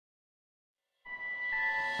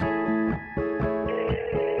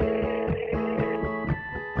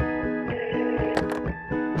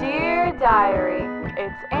Diary.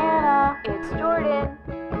 It's Anna. It's Jordan.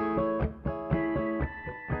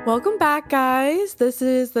 Welcome back, guys. This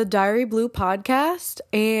is the Diary Blue podcast,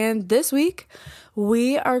 and this week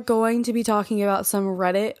we are going to be talking about some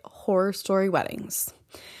Reddit horror story weddings.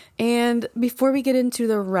 And before we get into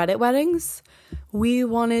the Reddit weddings, we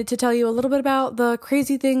wanted to tell you a little bit about the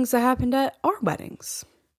crazy things that happened at our weddings.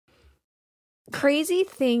 Crazy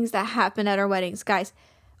things that happened at our weddings. Guys,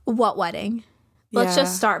 what wedding? Let's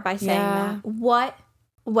just start by saying that. What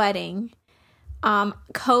wedding?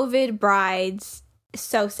 COVID brides.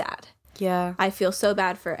 So sad. Yeah. I feel so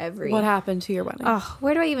bad for every... What happened to your wedding? Oh,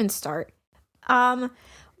 where do I even start?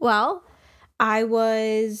 Well, I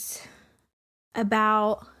was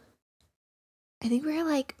about... I think we were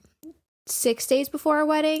like 6 days before our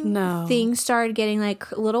wedding. No. Things started getting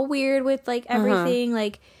like a little weird with like everything.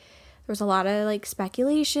 Like there was a lot of like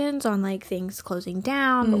speculations on like things closing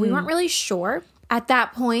down, but we weren't really sure. At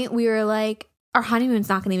that point, we were like, our honeymoon's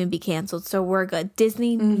not going to even be canceled, so we're good.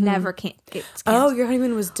 Disney never gets canceled. Oh, your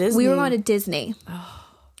honeymoon was Disney. We were going to Disney. Oh.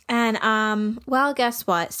 And, well, guess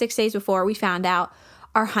what? 6 days before, we found out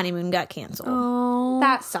our honeymoon got canceled. Oh.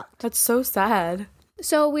 That sucked. That's so sad.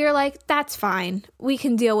 So we were like, that's fine. We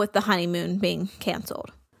can deal with the honeymoon being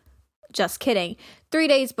canceled. Just kidding. 3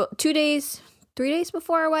 days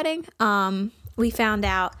before our wedding, we found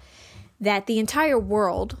out that the entire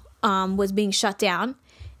world was being shut down.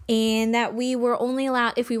 And that we were only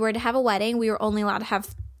allowed, if we were to have a wedding, we were only allowed to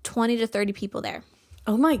have 20 to 30 people there.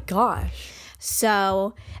 Oh my gosh.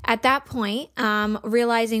 So at that point,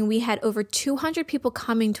 realizing we had over 200 people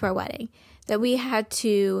coming to our wedding, that we had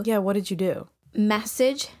to... Yeah, what did you do?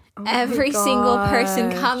 Message every single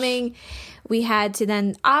person coming. We had to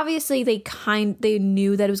then, obviously they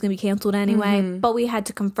knew that it was going to be canceled anyway, but we had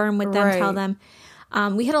to confirm with them, tell them.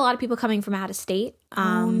 We had a lot of people coming from out of state.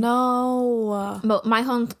 Oh no! But my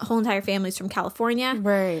whole entire family's from California,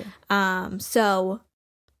 right? So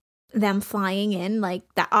them flying in, like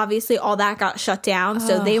that, obviously all that got shut down,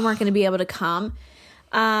 so they weren't going to be able to come.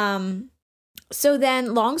 So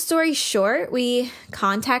then, long story short, we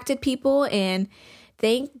contacted people, and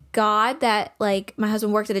thank God that like my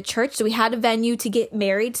husband worked at a church, so we had a venue to get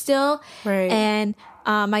married still, right? And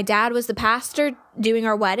my dad was the pastor doing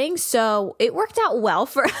our wedding, so it worked out well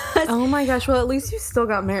for us. Oh my gosh, well at least you still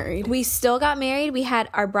got married. We still got married. We had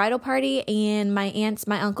our bridal party and my aunts,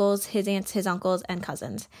 my uncles, his aunts, his uncles, and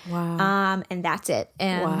cousins. Wow. And that's it.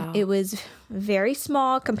 And it was very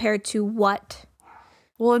small compared to what...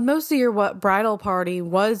 Well, and most of your bridal party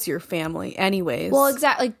was your family anyways. Well,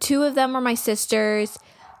 exactly. Like 2 of them were my sisters.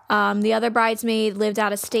 The other bridesmaid lived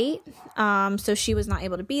out of state, so she was not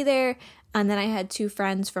able to be there. And then I had 2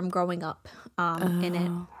 friends from growing up in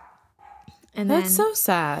it. And that's so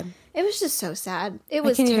sad. It was just so sad. It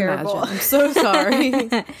was terrible. I'm so sorry.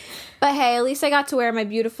 But hey, at least I got to wear my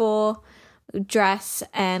beautiful dress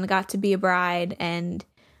and got to be a bride. And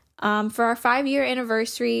for our 5-year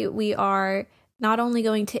anniversary, we are not only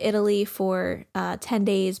going to Italy for 10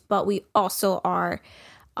 days, but we also are...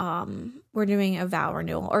 we're doing a vow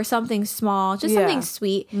renewal or something small, just something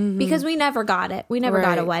sweet, because we never got it. We never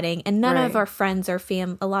got a wedding, and none of our friends or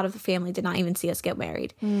a lot of the family did not even see us get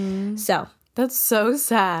married. So that's so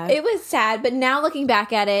sad. It was sad, but now looking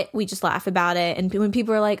back at it, we just laugh about it. And when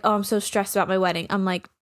people are like, "Oh, I'm so stressed about my wedding," I'm like,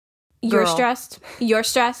 "You're stressed? You're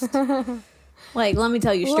stressed?" Like, let me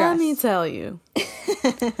tell you, stress. Let me tell you.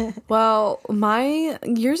 Well,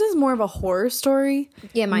 yours is more of a horror story.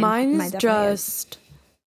 Yeah, mine is just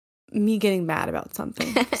me getting mad about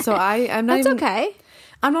something. So I'm not That's even okay.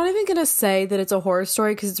 I'm not even gonna say that it's a horror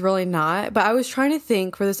story because it's really not. But I was trying to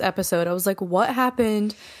think for this episode. I was like, what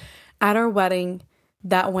happened at our wedding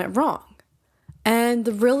that went wrong?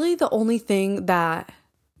 And really, the only thing that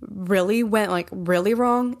really went like really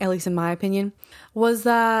wrong, at least in my opinion, was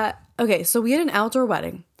that so we had an outdoor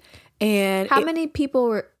wedding, and how many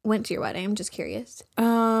people went to your wedding? I'm just curious.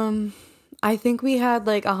 I think we had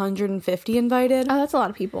like 150 invited. Oh, that's a lot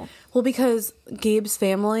of people. Well, because Gabe's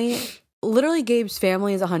family is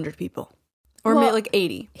 100 people. Or like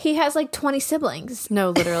 80. He has like 20 siblings. No,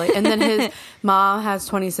 literally. And then his mom has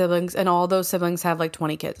 20 siblings, and all those siblings have like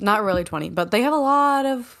 20 kids. Not really 20, but they have a lot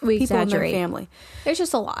of people in their family. There's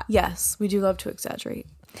just a lot. Yes, we do love to exaggerate.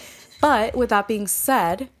 But with that being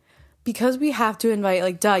said, because we have to invite,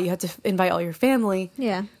 like, you have to invite all your family.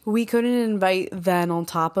 Yeah. We couldn't invite then on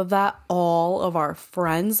top of that all of our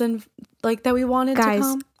friends and like that we wanted to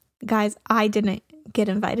come. Guys, I didn't get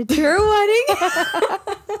invited to your wedding.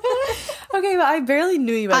 Okay, but I barely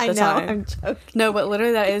knew you at the time. I'm joking. No, but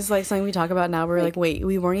literally that is like something we talk about now. We're like, wait,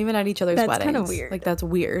 we weren't even at each other's weddings. That's kind of weird. Like, that's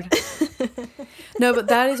weird. No, but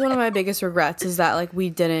that is one of my biggest regrets is that like we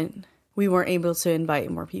didn't we weren't able to invite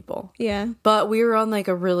more people. Yeah. But we were on like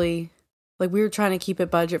a really, like we were trying to keep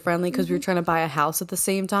it budget friendly because we were trying to buy a house at the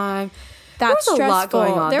same time. That's there was a lot stressful.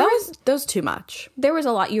 going on. That was too much. There was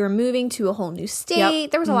a lot. You were moving to a whole new state.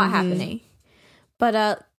 Yep. There was a lot happening.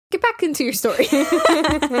 But get back into your story.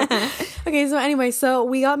 Okay, so anyway, so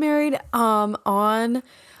we got married on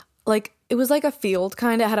like it was like a field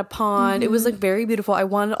kind of, had a pond. It was like very beautiful. I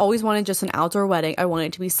always wanted just an outdoor wedding. I wanted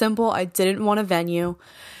it to be simple. I didn't want a venue.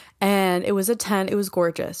 And it was a tent. It was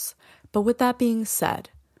gorgeous. But with that being said,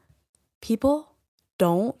 people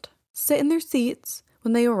don't sit in their seats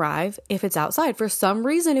when they arrive if it's outside. For some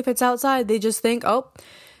reason, if it's outside, they just think, oh,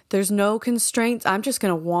 there's no constraints. I'm just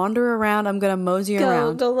going to wander around. I'm going to mosey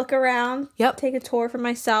around. Go look around. Yep. Take a tour for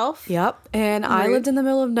myself. Yep. And I lived in the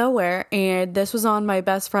middle of nowhere, and this was on my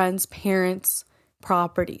best friend's parents'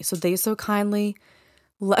 property. So they so kindly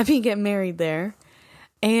let me get married there,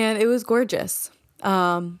 and it was gorgeous.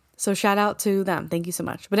 So shout out to them. Thank you so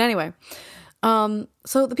much. But anyway,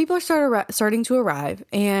 so the people are starting to arrive.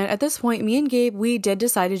 And at this point, me and Gabe, we did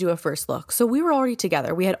decide to do a first look. So we were already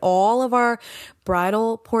together. We had all of our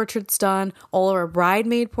bridal portraits done, all of our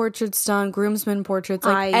bridemaid portraits done, groomsmen portraits,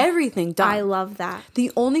 like everything done. I love that.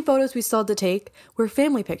 The only photos we still had to take were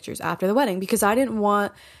family pictures after the wedding because I didn't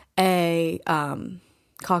want a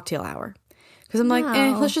cocktail hour. Because I'm like,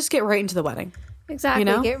 let's just get right into the wedding. Exactly. You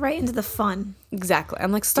know? Get right into the fun. Exactly.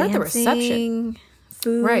 I'm like, start the reception.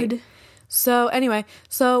 Food. Right. So anyway,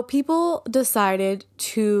 so people decided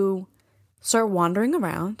to start wandering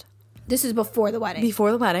around. This is before the wedding.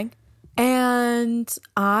 Before the wedding. And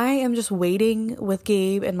I am just waiting with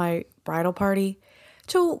Gabe and my bridal party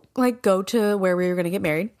to like go to where we were going to get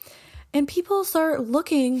married. And people start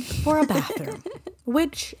looking for a bathroom,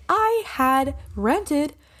 which I had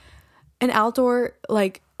rented an outdoor,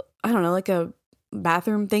 like, I don't know, like a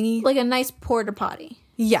bathroom thingy. Like a nice porta potty.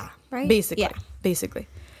 Yeah. Right? Basically. Yeah. Basically.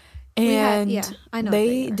 had- And yeah, I know what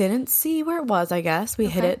they they are. didn't see where it was, I guess. We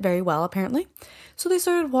hid Okay. it very well, apparently. So they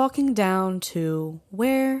started walking down to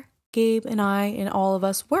where Gabe and I and all of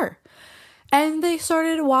us were. And they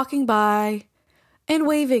started walking by and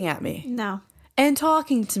waving at me No. and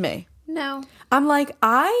talking to me. No. I'm like,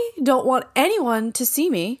 I don't want anyone to see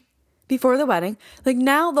me before the wedding. Like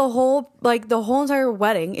now the whole entire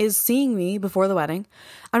wedding is seeing me before the wedding.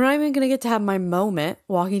 I'm not even going to get to have my moment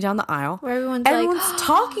walking down the aisle. Where everyone's like,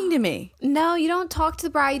 talking to me. no, you don't talk to the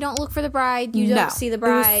bride. You don't look for the bride. You No. don't see the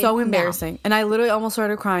bride. It was so No. embarrassing. And I literally almost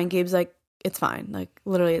started crying. Gabe's like, it's fine. Like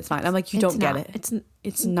literally it's fine. I'm like, you It's don't get not. it.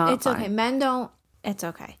 It's not It's fine. okay. Men don't. It's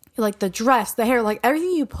okay. Like the dress, the hair, like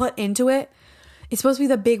everything you put into it, it's supposed to be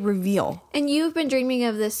the big reveal. And you've been dreaming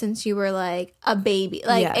of this since you were like a baby,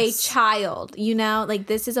 like a Yes. child, you know? Like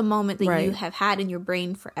this is a moment that you Right. have had in your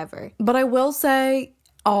brain forever. But I will say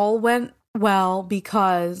all went well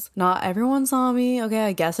because not everyone saw me. Okay,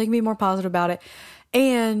 I guess I can be more positive about it.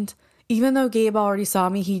 And even though Gabe already saw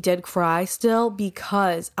me, he did cry still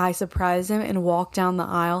because I surprised him and walked down the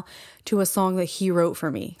aisle to a song that he wrote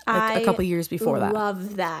for me like a couple years before that.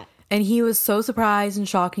 Love that. And he was so surprised and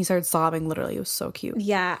shocked. He started sobbing literally. It was so cute.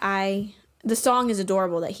 Yeah, the song is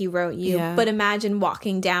adorable that he wrote you. Yeah. But imagine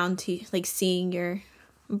walking down to like seeing your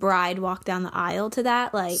bride walk down the aisle to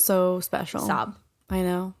that, like So special. sob. I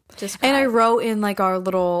know. Just And I cry. wrote in like our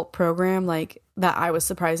little program like that I was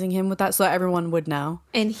surprising him with that so that everyone would know.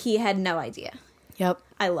 And he had no idea. Yep.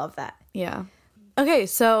 I love that. Yeah. Okay,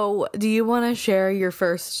 so do you want to share your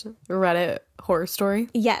first Reddit horror story?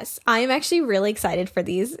 Yes, I am actually really excited for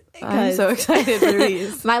these. I'm so excited for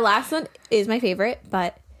these. My last one is my favorite,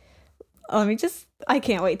 but I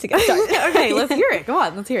can't wait to get started. Okay, let's hear it. Go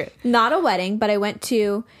on, let's hear it. Not a wedding, but I went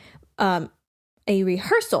to a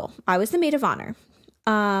rehearsal. I was the maid of honor.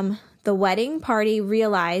 The wedding party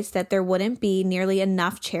realized that there wouldn't be nearly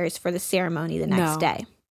enough chairs for the ceremony the next No. day.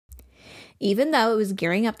 Even though it was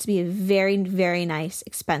gearing up to be a very, very nice,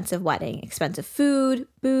 expensive wedding, expensive food,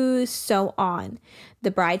 booze, so on. The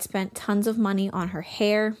bride spent tons of money on her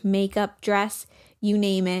hair, makeup, dress, you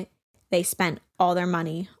name it. They spent all their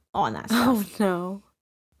money on that stuff. Oh no.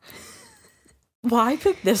 Why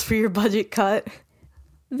pick this for your budget cut?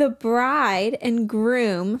 The bride and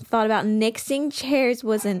groom thought about nixing chairs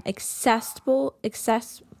was an acceptable,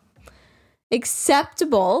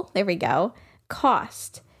 there we go,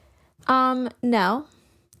 cost. No.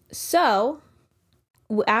 So,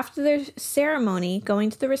 after their ceremony, going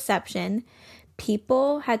to the reception,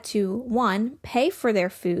 people had to, one, pay for their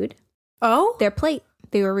food, Oh? their plate.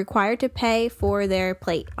 They were required to pay for their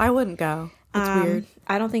plate. I wouldn't go. It's weird.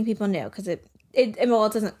 I don't think people knew because it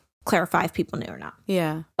doesn't clarify if people knew or not.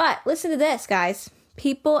 Yeah. But listen to this, guys.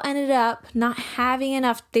 People ended up not having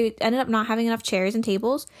enough. They ended up not having enough chairs and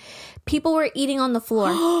tables. People were eating on the floor.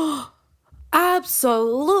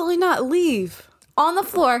 Absolutely not. Leave. On the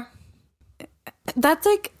floor. That's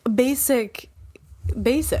like basic.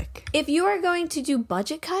 If you are going to do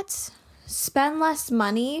budget cuts, spend less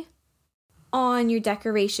money on your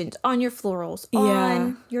decorations, on your florals,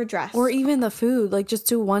 on your dress. Or even the food. Like, just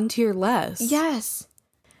do one tier less. Yes.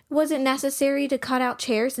 Was it necessary to cut out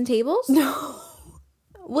chairs and tables? No.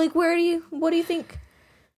 Like, what do you think?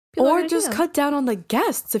 people are Or gonna just do? cut down on the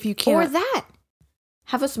guests if you Or can't. that.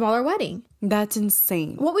 Have a smaller wedding. That's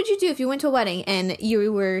insane. What would you do if you went to a wedding and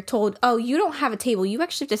you were told, oh, you don't have a table. You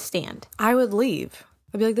actually have to stand. I would leave.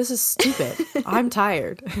 I'd be like, this is stupid. I'm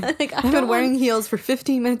tired. Like, I've been wearing heels for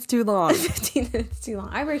 15 minutes too long. 15 minutes too long.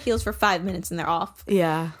 I wear heels for 5 minutes and they're off.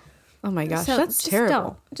 Yeah. Oh my gosh. So That's just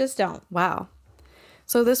terrible. Just don't. Wow.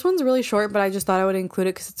 So this one's really short, but I just thought I would include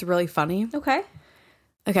it because it's really funny. Okay.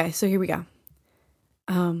 Okay, so here we go.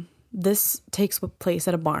 This takes place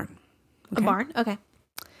at a barn. A barn? Okay.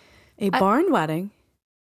 A barn wedding.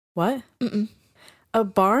 What? Mm-mm. A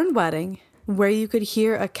barn wedding where you could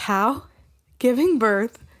hear a cow giving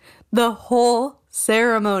birth the whole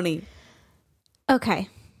ceremony. Okay.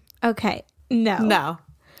 No. No.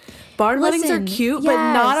 Barn weddings are Listen, cute, but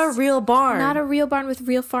not a yes. real barn. Not a real barn with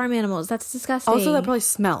real farm animals. That's disgusting. Also, that probably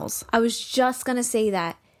smells. I was just going to say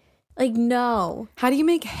that. Like, no. How do you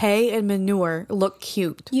make hay and manure look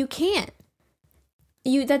cute? You can't.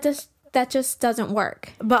 That just doesn't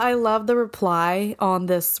work. But I love the reply on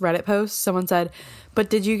this Reddit post. Someone said, but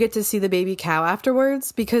did you get to see the baby cow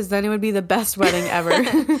afterwards? Because then it would be the best wedding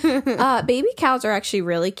ever. Baby cows are actually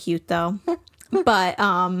really cute, though. But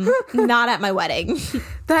not at my wedding.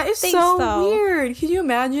 That is Thanks, so though. weird. Can you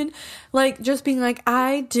imagine, like, just being like,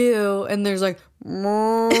 I do, and there's like,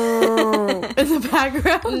 moo in the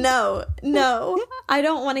background? No. I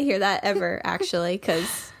don't want to hear that ever, actually,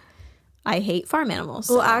 because I hate farm animals.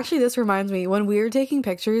 Well, so. actually, this reminds me, when we were taking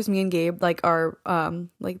pictures, me and Gabe, like our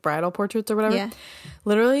like bridal portraits or whatever, Yeah.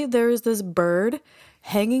 literally there was this bird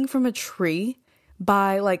hanging from a tree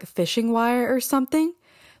by like fishing wire or something.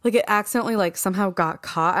 Like it accidentally like somehow got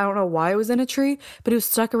caught. I don't know why it was in a tree, but it was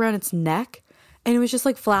stuck around its neck. And it was just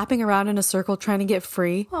like flapping around in a circle trying to get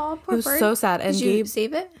free. Aw, It poor was bird. so sad. And Did you Gabe,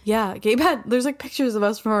 save it? yeah, Gabe there's like pictures of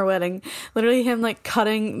us from our wedding. Literally him like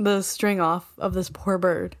cutting the string off of this poor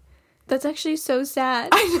bird. That's actually so sad.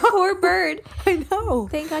 I know. Poor bird. I know.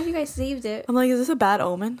 Thank God you guys saved it. I'm like, is this a bad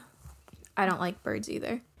omen? I don't like birds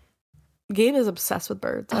either. Gabe is obsessed with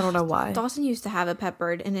birds. I don't know why. Dawson used to have a pet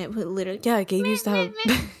bird, and it would literally. Yeah, Gabe used to have.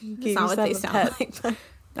 That's Gabe not used what to they have a sound pet. like. but-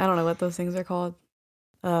 I don't know what those things are called.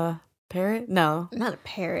 Parrot? No. Not a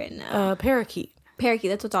parrot, no. Parakeet. Parakeet,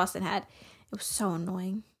 that's what Dawson had. It was so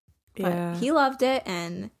annoying. But Yeah. he loved it,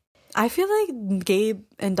 and I feel like Gabe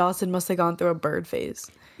and Dawson must have gone through a bird phase.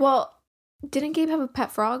 well, didn't Gabe have a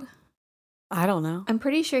pet frog? I don't know. I'm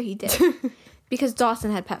pretty sure he did because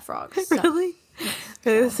Dawson had pet frogs. So, Really? Are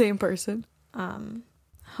they the same person?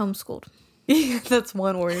 homeschooled. That's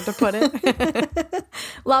one word to put it.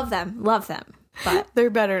 Love them, but They're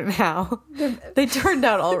better now. They turned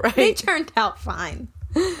out all right. they turned out fine.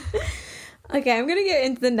 Okay, I'm gonna get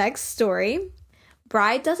into the next story.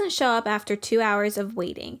 Bride doesn't show up after 2 hours of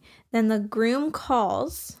waiting. Then the groom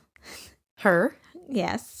calls Her?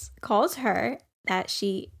 her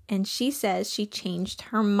and she says she changed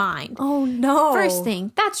her mind. Oh, no. First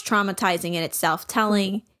thing, that's traumatizing in itself.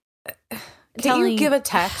 Telling Can't you give a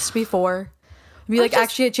text before? Be Or like, just-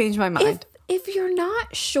 actually, I changed my mind. if you're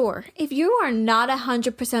not sure, if you are not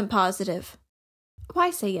 100% positive, why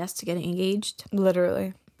say yes to getting engaged?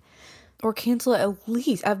 Literally. Or cancel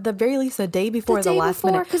it at the very least, a day before the, day last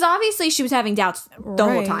before, minute. because obviously she was having doubts the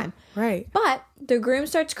whole Right, time. Right. But the groom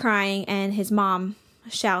starts crying and his mom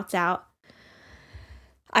shouts out,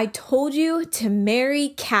 I told you to marry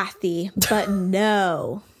Kathy, but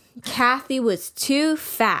no. Kathy was too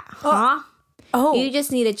fat, huh? Oh. You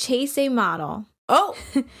just need to chase a model. Oh.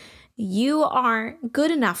 You aren't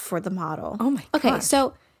good enough for the model. Oh my Okay, gosh.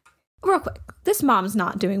 so real quick, this mom's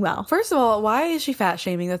not doing well. First of all, why is she fat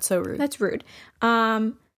shaming? That's so rude. That's rude.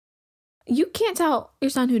 You can't tell your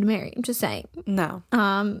son who to marry. I'm just saying. No.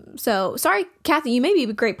 So sorry, Kathy, you may be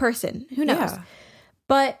a great person. Who knows? Yeah.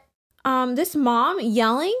 But this mom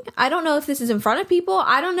yelling, I don't know if this is in front of people.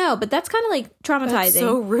 I don't know, but that's kind of like traumatizing. That's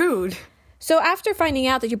so rude. So after finding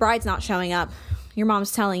out that your bride's not showing up, your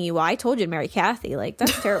mom's telling you, well, I told you to marry Kathy. Like,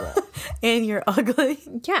 that's terrible. And you're ugly.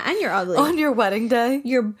 Yeah, and you're ugly. On your wedding day.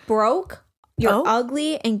 You're broke. You're Oh.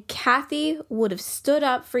 ugly. And Kathy would have stood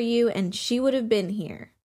up for you and she would have been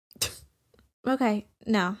here. Okay.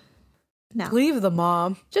 No. Leave the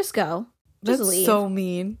mom. Just go. Just That's leave. so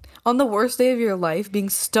mean. On the worst day of your life, being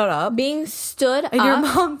stood up, Being stood and your up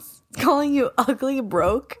mom's calling you ugly,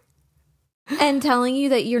 broke. and telling you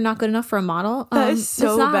that you're not good enough for a model. That is so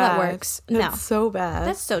that's not bad. how that works. That's No. so bad.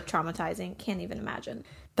 That's so traumatizing. Can't even imagine.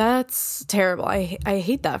 That's terrible. I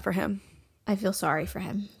hate that for him. I feel sorry for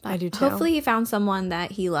him. I do too. Hopefully he found someone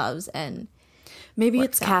that he loves, and Maybe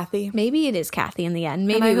it's Kathy. maybe it is Kathy in the end.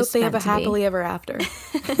 Maybe And I it hope was they have a meant to be. happily ever after.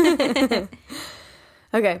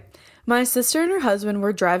 Okay. My sister and her husband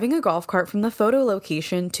were driving a golf cart from the photo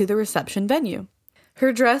location to the reception venue.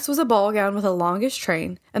 Her dress was a ball gown with a longish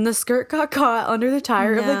train, and the skirt got caught under the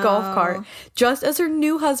tire of the golf cart just as her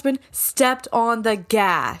new husband stepped on the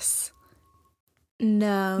gas.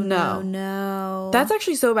 No. That's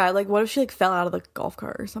actually so bad. Like, what if she, like, fell out of the golf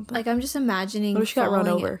cart or something? like, I'm just imagining. What if she got run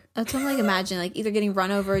falling- over? That's what I'm like imagining. Like, either getting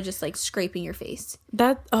run over or just like scraping your face.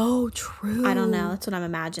 True. I don't know. That's what I'm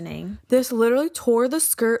imagining. This literally tore the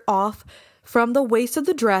skirt off from the waist of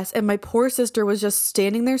the dress, and my poor sister was just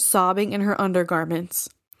standing there sobbing in her undergarments.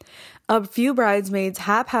 A few bridesmaids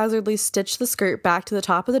haphazardly stitched the skirt back to the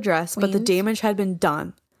top of the dress, but the Queens? damage had been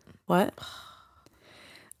done. What?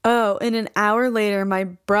 Oh, and an hour later, my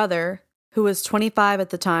brother, who was 25 at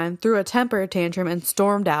the time, threw a temper tantrum and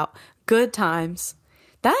stormed out. Good times.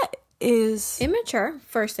 That is... Immature.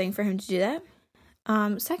 First thing for him to do that.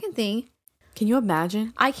 Second thing, Can you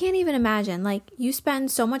imagine? I can't even imagine. Like, you spend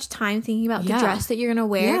so much time thinking about the Yeah. dress that you're gonna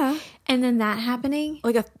wear, Yeah. and then that happening.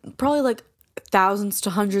 Like, probably like thousands to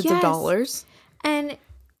hundreds of Yes. dollars. And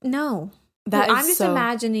no. That I'm is just so-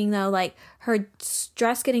 imagining though, like her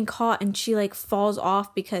dress getting caught and she like falls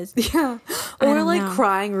off because Yeah. I Or don't like know.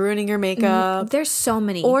 crying, ruining your makeup. there's so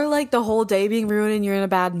many. Or like the whole day being ruined and you're in a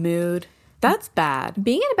bad mood. That's bad.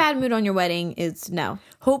 Being in a bad mood on your wedding is no.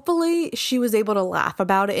 Hopefully she was able to laugh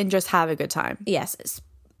about it and just have a good time. Yes.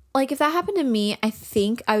 Like if that happened to me, I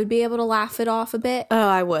think I would be able to laugh it off a bit. Oh,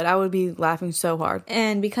 I would. I would be laughing so hard.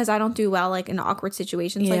 And because I don't do well like in awkward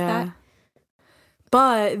situations like that.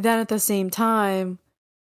 But then at the same time,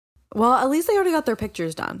 well, at least they already got their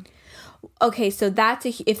pictures done. Okay, so that's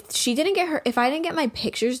if I didn't get my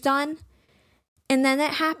pictures done and then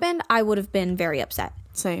that happened, I would have been very upset.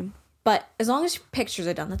 Same. But as long as pictures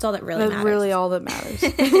are done, that's all that really That's matters. really all that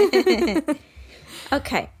matters.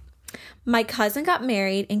 Okay. My cousin got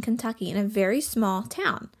married in Kentucky in a very small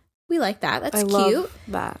town. We like that. That's I cute. love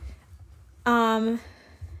that.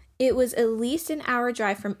 It was at least an hour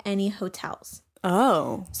drive from any hotels.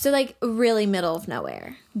 Oh. So like really middle of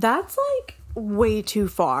nowhere. That's like way too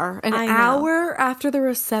far. An I know. hour after the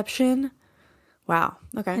reception. Wow.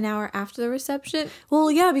 Okay. An hour after the reception.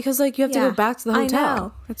 Well, yeah, because like you have to Yeah, go back to the I hotel.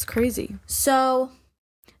 know. That's crazy. So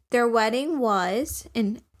their wedding was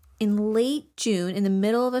in late June in the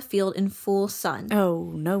middle of a field in full sun.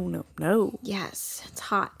 Oh, no. Yes, it's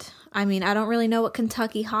hot. I mean, I don't really know what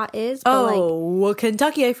Kentucky hot is, but like Well,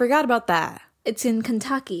 Kentucky, I forgot about that. it's in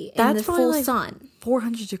Kentucky in That's the probably full like sun.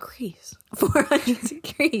 400 degrees. 400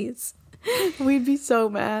 degrees. We'd be so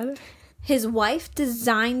mad. His wife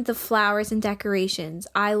designed the flowers and decorations.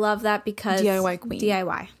 I love that because DIY queen.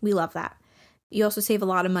 DIY. We love that. You also save a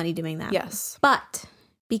lot of money doing that. Yes. But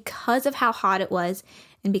because of how hot it was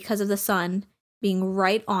and because of the sun being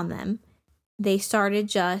right on them, they started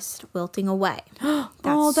just wilting away.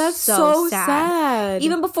 That's so sad.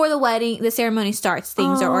 Even before the ceremony starts,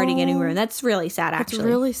 things are already getting ruined. That's really sad, It's actually.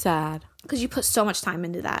 really sad. Because you put so much time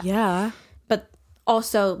into that. Yeah. But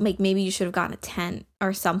also, like maybe you should have gotten a tent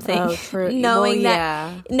or something. Oh, true. knowing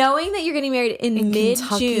Well, that you're getting married in mid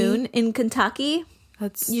June Kentucky. in Kentucky,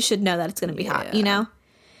 That's you should know that it's going to be hot. You know.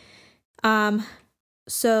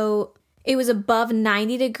 So it was above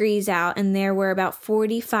 90 degrees out, and there were about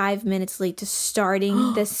 45 minutes late to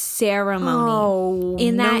starting the ceremony. Oh,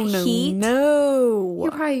 In that no, heat? No.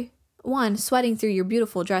 You're probably sweating through your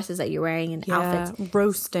beautiful dresses that you're wearing and outfits,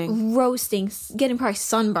 Roasting. roasting, getting probably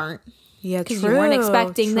sunburnt. Yeah, 'Cause true. you weren't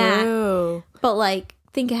expecting that. True. But like,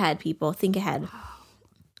 think ahead, people. Think ahead.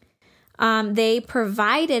 They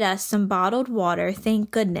provided us some bottled water,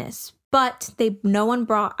 thank goodness. But no one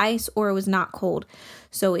brought ice or it was not cold.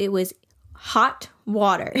 So it was hot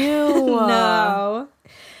water. Ew. No.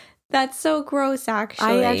 That's so gross, actually.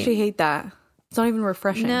 I actually hate that. It's not even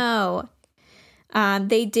refreshing. No.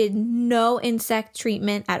 They did no insect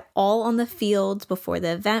treatment at all on the fields before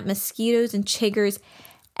the event. Mosquitoes and chiggers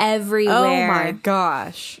everywhere. Oh my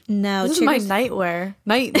gosh. No, This is my nightmare.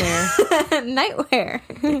 nightwear.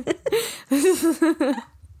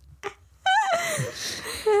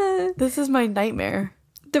 This is my nightmare.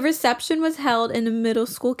 The reception was held in a middle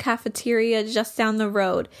school cafeteria just down the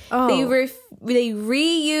road. Oh. They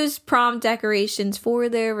reused prom decorations for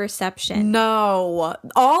their reception. No.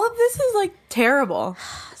 All of this is like terrible.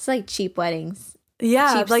 It's like cheap weddings.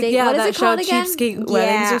 Yeah, Cheapskate. like yeah, What is that it called show again? Cheapskate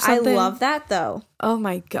Weddings or something. I love that though. Oh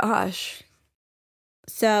my gosh.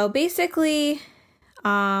 So basically,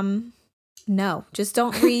 no, just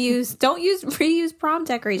don't reuse prom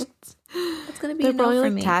decorations. That's gonna be They're a no probably for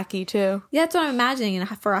like me. tacky too. Yeah, that's what I'm imagining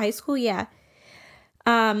for a high school. Yeah.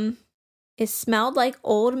 It smelled like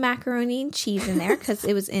old macaroni and cheese in there because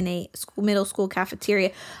it was in a middle school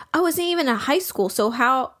cafeteria. I wasn't even in high school, so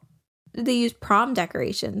how did they use prom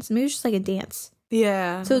decorations? Maybe it was just like a dance.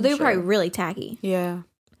 Yeah. So I'm they were sure. probably really tacky. Yeah.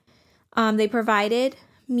 They provided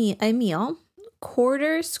me a meal,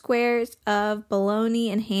 quarter squares of bologna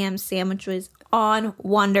and ham sandwiches on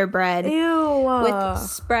Wonder Bread Ew. with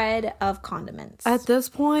spread of condiments. At this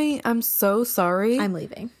point, I'm so sorry. I'm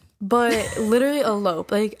leaving. But literally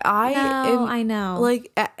elope. Like I know.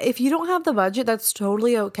 Like if you don't have the budget, that's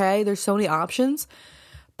totally okay. There's so many options.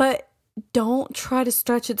 But don't try to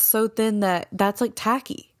stretch it so thin that that's like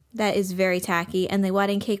tacky. That is very tacky. And the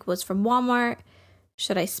wedding cake was from Walmart.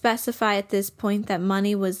 Should I specify at this point that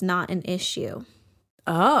money was not an issue?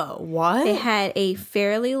 Oh, what? They had a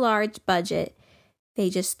fairly large budget. They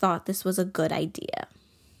just thought this was a good idea.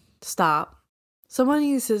 Stop. Someone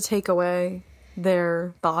needs to take away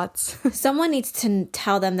their thoughts. Someone needs to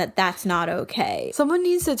tell them that that's not okay. Someone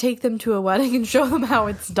needs to take them to a wedding and show them how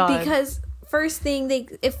it's done. Because first thing,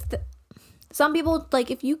 some people,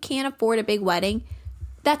 like, if you can't afford a big wedding,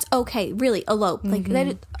 that's okay. Really, elope. Like,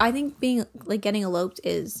 I think getting eloped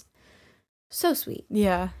is so sweet.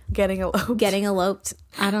 Yeah, getting eloped. Getting eloped.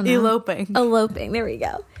 I don't know. Eloping. There we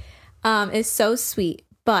go. Is so sweet.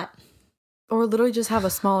 But or literally just have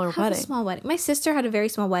a smaller have wedding. a small wedding. My sister had a very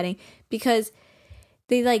small wedding because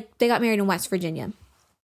they got married in West Virginia.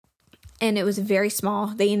 And it was very small.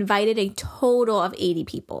 They invited a total of 80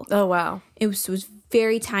 people. Oh, wow. It was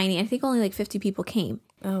very tiny. I think only like 50 people came.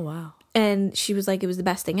 Oh, wow. And she was like, it was the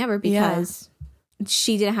best thing ever because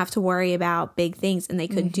she didn't have to worry about big things and they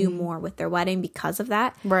could do more with their wedding because of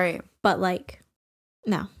that. Right. But like,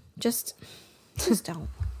 no, just don't.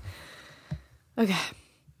 Okay.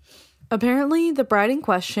 Apparently, the bride in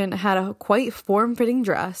question had a quite form-fitting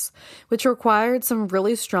dress, which required some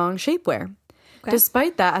really strong shapewear. Okay.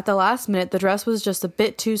 Despite that, at the last minute, the dress was just a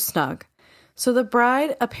bit too snug. So the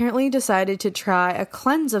bride apparently decided to try a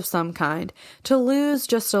cleanse of some kind to lose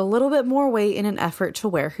just a little bit more weight in an effort to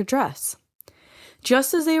wear her dress.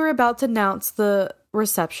 Just as they were about to announce the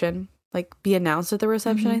reception, like be announced at the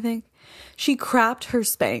reception, I think, she crapped her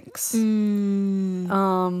Spanx.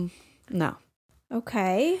 No.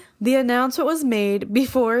 Okay. The announcement was made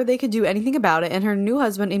before they could do anything about it, and her new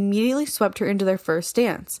husband immediately swept her into their first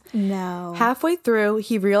dance. No. Halfway through,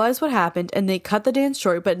 he realized what happened, and they cut the dance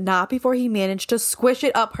short, but not before he managed to squish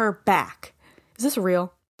it up her back. Is this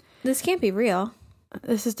real? This can't be real.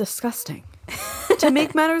 This is disgusting. To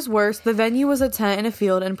make matters worse, the venue was a tent in a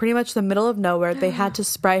field in pretty much the middle of nowhere. They had to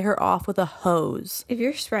spray her off with a hose. If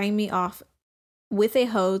you're spraying me off with a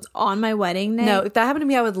hose on my wedding day. No, if that happened to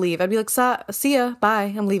me, I would leave. I'd be like, see ya,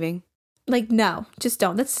 bye, I'm leaving. Like, no, just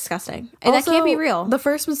don't. That's disgusting. And that can't be real. The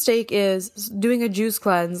first mistake is doing a juice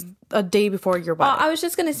cleanse a day before your wedding. I was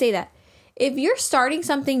just going to say that. If you're starting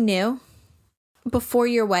something new before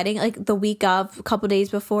your wedding, like the week of, a couple days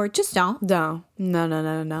before, just don't. No.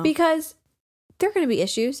 Because there are going to be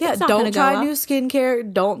issues. Yeah, It's not gonna don't go try well. new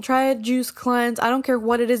skincare. Don't try a juice cleanse. I don't care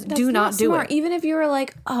what it is. That's do not do smart. it. Even if you were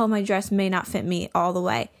like, oh, my dress may not fit me all the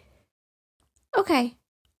way. Okay.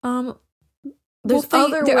 There's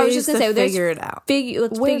other ways I was just gonna to say, figure it out.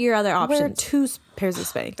 Let's figure other Wear options. 2 pairs of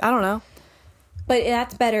Spanx. I don't know. But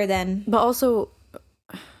that's better than But also,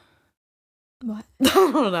 what? I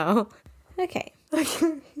don't know. Okay.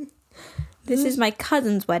 This is my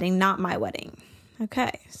cousin's wedding, not my wedding.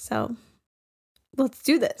 Okay, so let's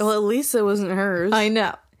do this. Well, at least it wasn't hers. I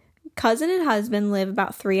know. Cousin and husband live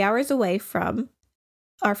about 3 hours away from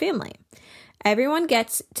our family. Everyone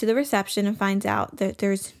gets to the reception and finds out that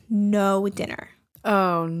there's no dinner.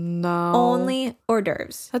 Oh, no. Only hors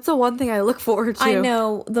d'oeuvres. That's the one thing I look forward to. I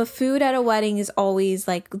know. The food at a wedding is always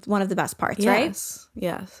like one of the best parts, right?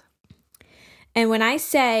 Yes. And when I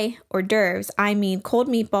say hors d'oeuvres, I mean cold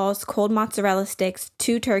meatballs, cold mozzarella sticks,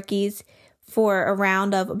 2 turkeys for a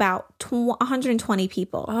round of about 120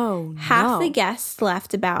 people. Oh, no. Half the guests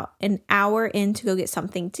left about an hour in to go get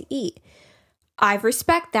something to eat. I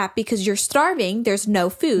respect that because you're starving. There's no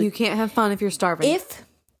food. You can't have fun if you're starving.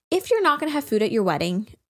 If you're not going to have food at your wedding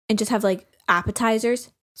and just have like appetizers,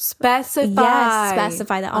 Specify. Yes,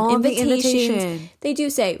 specify that on the invitations. invitation. They do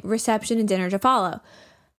say reception and dinner to follow.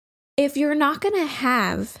 If you're not going to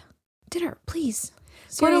have dinner, please.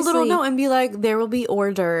 Put a little Seriously. note and be like, there will be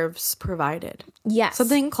hors d'oeuvres provided. Yes.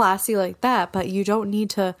 Something classy like that, but you don't need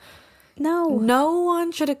to. No. No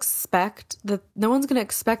one should expect that. No one's going to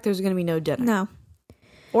expect there's going to be no dinner. No.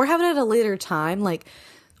 Or have it at a later time,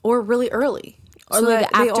 or really early. Or so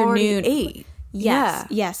like that they already afternoon. ate. Yes.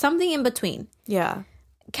 Yeah. Something in between. Yeah.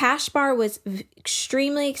 Cash bar was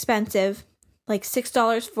extremely expensive, like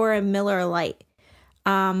 $6 for a Miller Lite.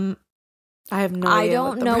 I have no I idea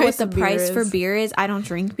don't know what the of beer price for is. beer is. I don't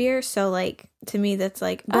drink beer, so like to me that's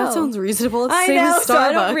like That sounds reasonable. It's the I same know, as Starbucks. so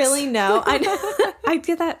I don't really know. I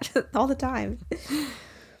get that all the time.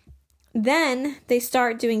 Then they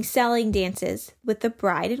start doing selling dances with the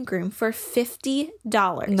bride and groom for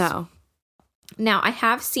 $50. No. Now I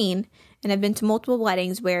have seen and I've been to multiple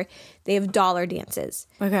weddings where they have dollar dances.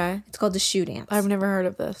 Okay. It's called the shoe dance. I've never heard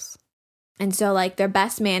of this. And so, like, their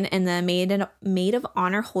best man and the maid of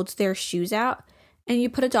honor holds their shoes out, and you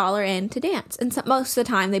put $1 in to dance. And so, most of the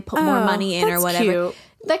time, they put more money in or that's whatever. Cute.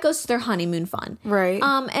 That goes to their honeymoon fund, Right.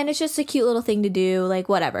 And it's just a cute little thing to do, like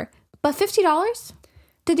whatever. But $50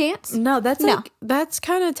 to dance? No, that's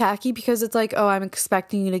kind of tacky because it's like, oh, I'm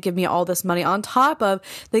expecting you to give me all this money on top of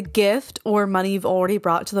the gift or money you've already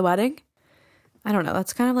brought to the wedding. I don't know.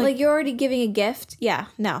 That's kind of Like you're already giving a gift? Yeah,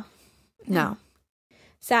 no. no.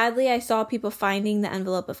 Sadly, I saw people finding the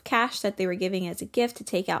envelope of cash that they were giving as a gift to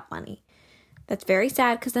take out money. That's very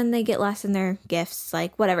sad because then they get less in their gifts.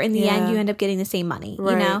 Like, whatever. In the end, you end up getting the same money,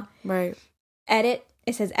 Right, you know? Right. Edit.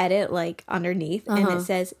 It says edit, like, underneath. And it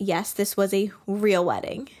says, yes, this was a real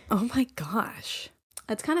wedding. Oh my gosh.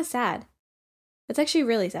 That's kind of sad. It's actually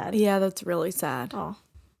really sad. Yeah, that's really sad. Oh.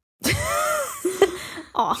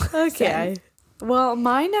 Oh. Okay. Well,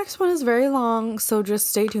 my next one is very long, so just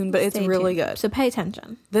stay tuned, but it's really good. So pay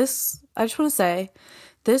attention. I just want to say,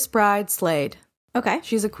 this bride slayed. Okay.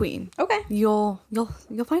 She's a queen. Okay. You'll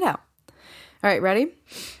find out. All right, ready?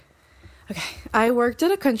 Okay. I worked at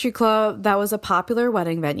a country club that was a popular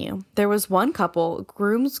wedding venue. There was one couple,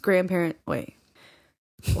 groom's grandparent. Wait.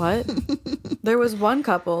 What? There was one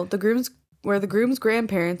couple, the groom's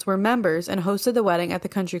grandparents were members and hosted the wedding at the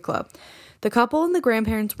country club. The couple and the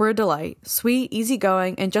grandparents were a delight, sweet,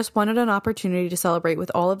 easygoing, and just wanted an opportunity to celebrate with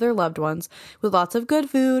all of their loved ones with lots of good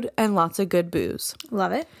food and lots of good booze.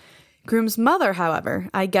 Love it. Groom's mother, however,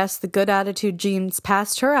 I guess the good attitude genes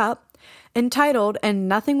passed her up, entitled, and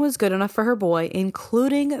nothing was good enough for her boy,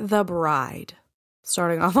 including the bride.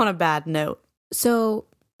 Starting off on a bad note. So,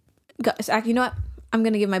 you know what? I'm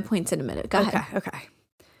going to give my points in a minute. Go ahead. Okay.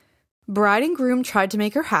 Bride and groom tried to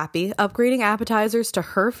make her happy, upgrading appetizers to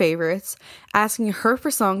her favorites, asking her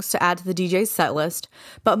for songs to add to the DJ's set list,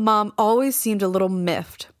 but mom always seemed a little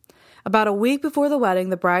miffed. About a week before the wedding,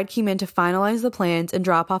 the bride came in to finalize the plans and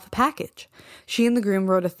drop off a package. She and the groom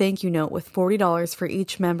wrote a thank you note with $40 for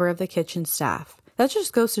each member of the kitchen staff. That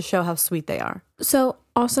just goes to show how sweet they are. So,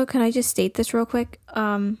 also, can I just state this real quick?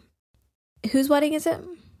 Whose wedding is it?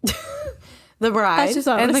 The bride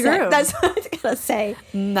and the groom. That's what I was going to say.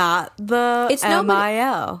 Not the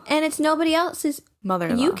MIL. And it's nobody else's.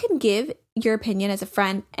 Mother-in-law. You can give your opinion as a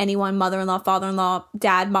friend, anyone, mother-in-law, father-in-law,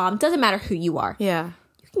 dad, mom, doesn't matter who you are. Yeah.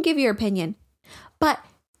 You can give your opinion. But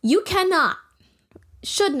you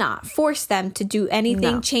should not force them to do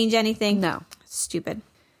anything, change anything. No. Stupid.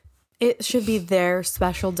 It should be their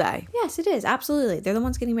special day. Yes, it is. Absolutely. They're the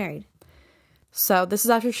ones getting married. So this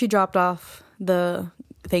is after she dropped off the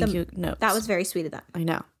thank you notes. That was very sweet of them. I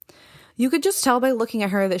know. You could just tell by looking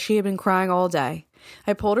at her that she had been crying all day.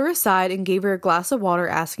 I pulled her aside and gave her a glass of water,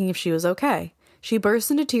 asking if she was okay. She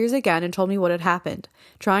burst into tears again and told me what had happened.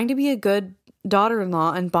 Trying to be a good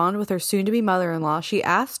daughter-in-law and bond with her soon-to-be mother-in-law, she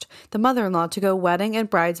asked the mother-in-law to go wedding and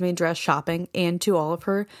bridesmaid dress shopping and to all of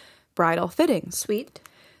her bridal fittings. Sweet.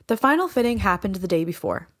 The final fitting happened the day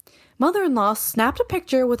before. Mother-in-law snapped a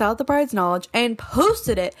picture without the bride's knowledge and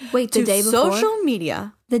posted it the day before? social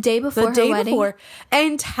media. The day before her wedding?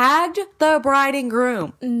 And tagged the bride and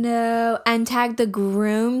groom. No, and tagged the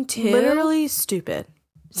groom too? Literally stupid.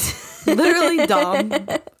 Literally dumb.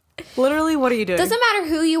 Literally, what are you doing? Doesn't matter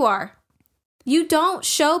who you are. You don't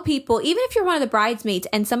show people, even if you're one of the bridesmaids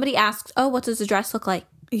and somebody asks, oh, what does the dress look like?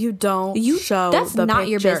 You don't show That's the not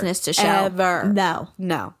your picture business to show. Ever.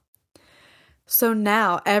 No. So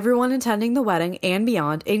now everyone attending the wedding and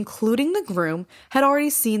beyond, including the groom, had already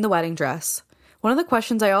seen the wedding dress. One of the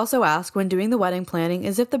questions I also ask when doing the wedding planning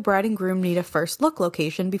is if the bride and groom need a first look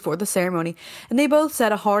location before the ceremony, and they both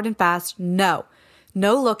said a hard and fast no.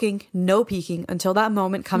 No looking, no peeking until that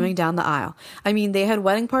moment coming down the aisle. I mean, they had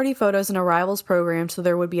wedding party photos and arrivals programmed, so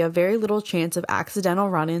there would be a very little chance of accidental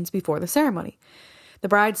run-ins before the ceremony. The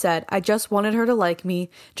bride said, I just wanted her to like me,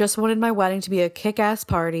 just wanted my wedding to be a kick-ass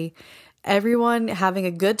party, everyone having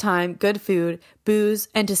a good time, good food, booze,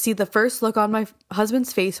 and to see the first look on my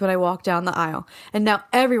husband's face when I walked down the aisle. And now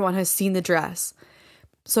everyone has seen the dress.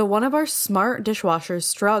 So one of our smart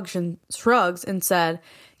dishwashers shrugs and said,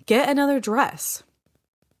 get another dress.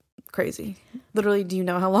 Crazy. Literally, do you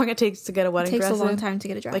know how long it takes to get a wedding dress? It takes a long in? time to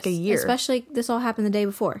get a dress. Like a year. Especially, this all happened the day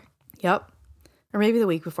before. Yep. Or maybe the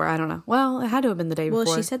week before. I don't know. Well, it had to have been the day before.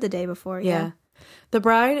 Well, she said the day before, Yeah. The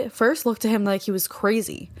bride first looked at him like he was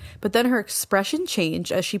crazy, but then her expression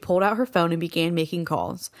changed as she pulled out her phone and began making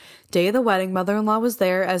calls. Day of the wedding, mother-in-law was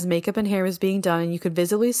there as makeup and hair was being done, and you could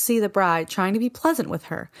visibly see the bride trying to be pleasant with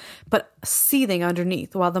her, but seething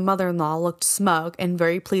underneath, while the mother-in-law looked smug and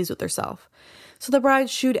very pleased with herself. So the bride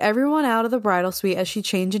shooed everyone out of the bridal suite as she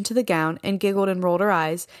changed into the gown and giggled and rolled her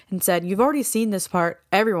eyes and said, You've already seen this part.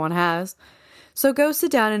 Everyone has. So go sit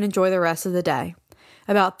down and enjoy the rest of the day.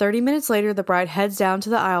 About 30 minutes later, the bride heads down to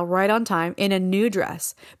the aisle right on time in a new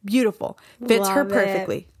dress. Beautiful. Fits her Love it.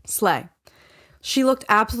 perfectly. Slay. She looked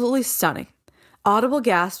absolutely stunning. Audible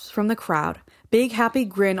gasps from the crowd. Big happy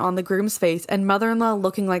grin on the groom's face, and mother-in-law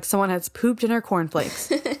looking like someone has pooped in her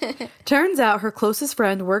cornflakes. Turns out her closest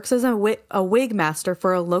friend works as a wig master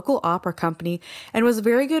for a local opera company and was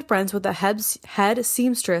very good friends with the head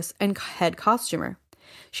seamstress and head costumer.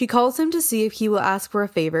 She calls him to see if he will ask for a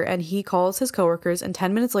favor, and he calls his coworkers, and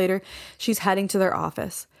 10 minutes later, she's heading to their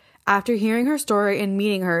office. After hearing her story and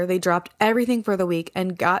meeting her, they dropped everything for the week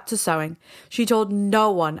and got to sewing. She told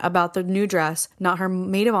no one about the new dress, not her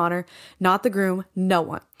maid of honor, not the groom, no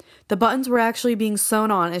one. The buttons were actually being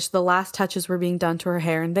sewn on as the last touches were being done to her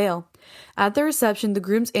hair and veil. At the reception, the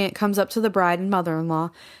groom's aunt comes up to the bride and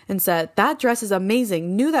mother-in-law and said, That dress is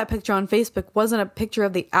amazing. Knew that picture on Facebook wasn't a picture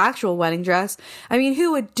of the actual wedding dress. I mean,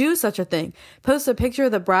 who would do such a thing? Post a picture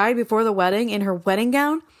of the bride before the wedding in her wedding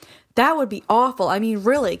gown? That would be awful. I mean,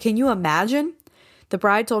 really, can you imagine? The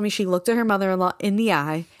bride told me she looked at her mother-in-law in the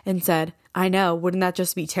eye and said, I know, wouldn't that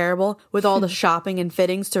just be terrible with all the shopping and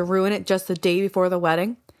fittings to ruin it just the day before the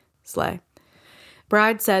wedding? Slay.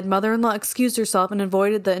 Bride said mother-in-law excused herself and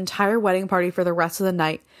avoided the entire wedding party for the rest of the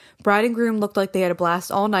night. Bride and groom looked like they had a blast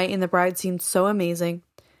all night, and the bride looked so amazing,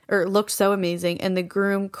 and the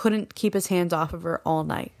groom couldn't keep his hands off of her all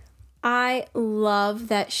night. I love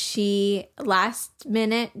that she last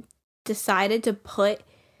minute decided to put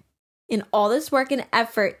in all this work and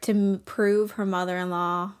effort to prove her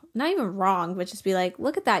mother-in-law not even wrong, but just be like,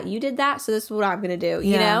 look at that, you did that, so this is what I'm gonna do.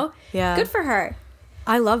 You know? Yeah. Good for her.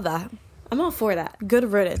 I love that. I'm all for that.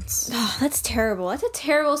 Good riddance. Oh, that's terrible. That's a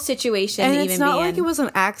terrible situation And to it's even not be like in. it was an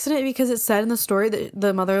accident, because it said in the story that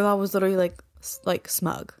the mother-in-law was literally like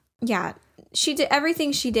smug. Yeah. She did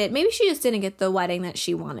everything she did. Maybe she just didn't get the wedding that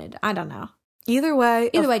she wanted. I don't know. Either way,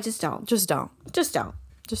 Just don't. just don't. Just don't.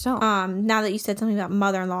 Just don't. Now that you said something about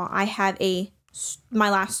mother-in-law, I have my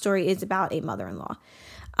last story is about a mother-in-law.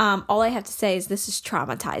 All I have to say is this is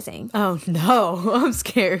traumatizing. Oh no, I'm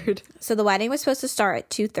scared. So the wedding was supposed to start at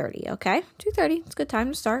 2:30, okay? 2:30, it's a good time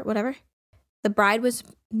to start, whatever. The bride was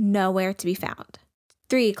nowhere to be found.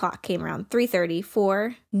 3 o'clock came around, 3:30,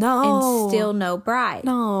 4, No. and still no bride.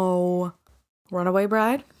 No. Runaway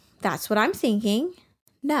bride? That's what I'm thinking.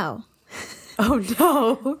 No. Oh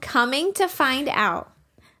no. Coming to find out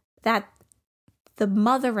that the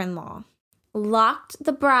mother-in-law locked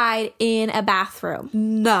the bride in a bathroom.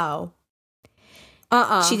 No.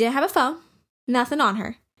 She didn't have a phone, nothing on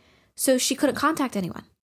her, so she couldn't contact anyone.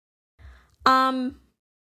 I'm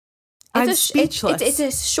speechless. It's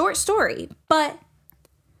a short story, but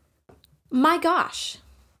my gosh,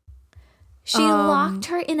 she locked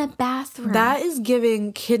her in a bathroom. That is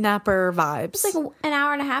giving kidnapper vibes. It's like an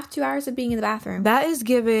hour and a half, 2 hours of being in the bathroom. That is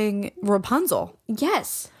giving Rapunzel.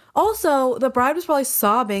 Yes. Also, the bride was probably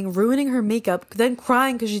sobbing, ruining her makeup, then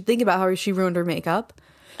crying because she's thinking about how she ruined her makeup.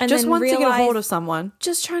 And just then wants to get a hold realized- of someone.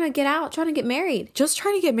 Just trying to get out, trying to get married. Just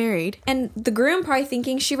trying to get married. And the groom probably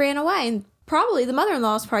thinking she ran away. And probably the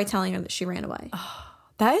mother-in-law is probably telling her that she ran away.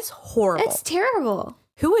 That is horrible. It's terrible.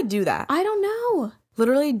 Who would do that? I don't know.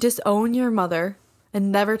 Literally disown your mother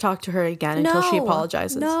and never talk to her again until she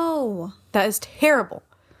apologizes. No. That is terrible.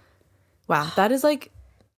 Wow. That is like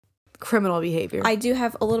criminal behavior. I do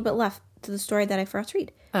have a little bit left to the story that I forgot to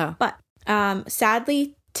read. Oh. But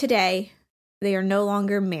sadly, today, they are no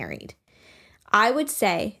longer married. I would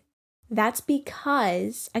say that's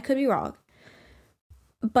because, I could be wrong,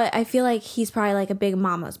 but I feel like he's probably like a big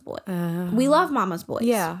mama's boy. We love mama's boys.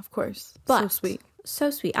 Yeah, of course. But so sweet. So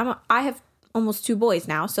sweet. I have almost 2 boys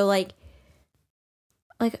now. So like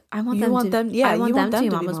I want You them want to them, yeah, I want you them want them to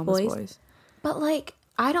be to be mama's boys. But like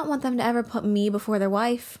I don't want them to ever put me before their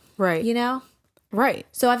wife, Right. you know? Right.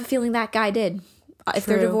 So I have a feeling that guy did. If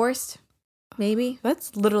they're True. divorced, maybe.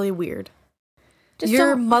 That's literally weird. Just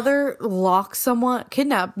Your don't- mother locks someone,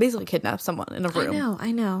 basically kidnaps someone in a room.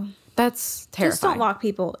 I know. That's terrifying. Just don't lock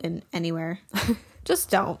people in anywhere.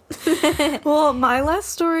 Just don't. Well, my last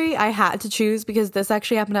story I had to choose because this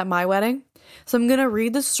actually happened at my wedding. So I'm going to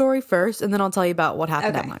read the story first and then I'll tell you about what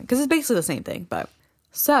happened at Okay. mine. Because it's basically the same thing. But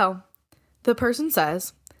so the person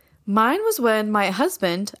says, mine was when my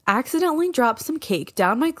husband accidentally dropped some cake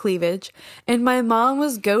down my cleavage and my mom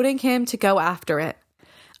was goading him to go after it.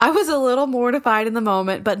 I was a little mortified in the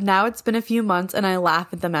moment, but now it's been a few months and I laugh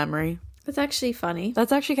at the memory. That's actually funny.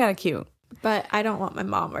 That's actually kind of cute. But I don't want my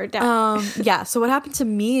mom or dad. Yeah, so what happened to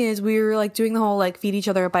me is we were like doing the whole like feed each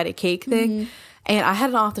other a bite of cake thing, and I had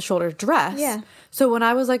an off the shoulder dress. Yeah. So when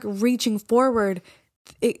I was like reaching forward,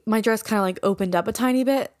 my dress kind of like opened up a tiny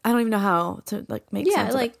bit. I don't even know how to like make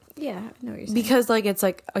sense of it. I know what you're saying. Because like it's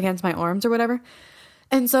like against my arms or whatever.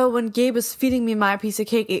 And so when Gabe was feeding me my piece of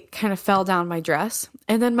cake, it kind of fell down my dress.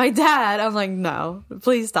 And then my dad, I'm like, no,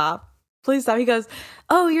 please stop. Please stop. He goes,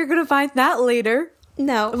 oh, you're going to find that later.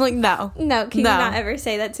 No. I'm like, no. No, can No. you not ever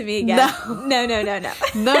say that to me again? No.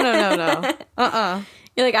 No. No.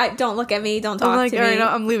 You're like, don't look at me. Don't talk I'm like, to all me. right, no,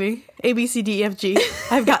 I'm leaving. A, B, C, D, E, F, G.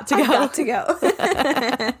 I've got to go. I've got to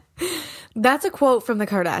go. That's a quote from the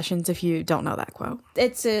Kardashians if you don't know that quote.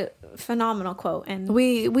 It's a phenomenal quote. And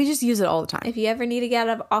We just use it all the time. if you ever need to get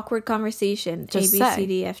out of awkward conversation, Just A, B, say. C,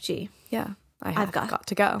 D, F, G. Yeah. I've got- got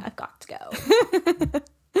to go. I've got to go.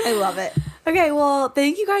 I love it. Okay, well,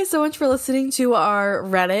 thank you guys so much for listening to our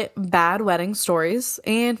Reddit bad wedding stories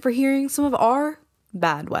and for hearing some of our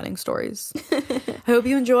bad wedding stories. I hope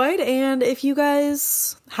you enjoyed, and if you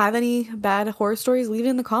guys have any bad horror stories, leave it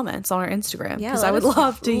in the comments on our Instagram, Yeah, because I would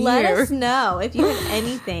love to Let hear us know if you have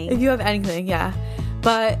anything. if you have anything. Yeah,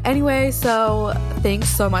 but anyway, so thanks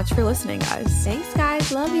so much for listening, guys. Thanks,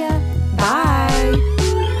 guys. Love ya. Bye.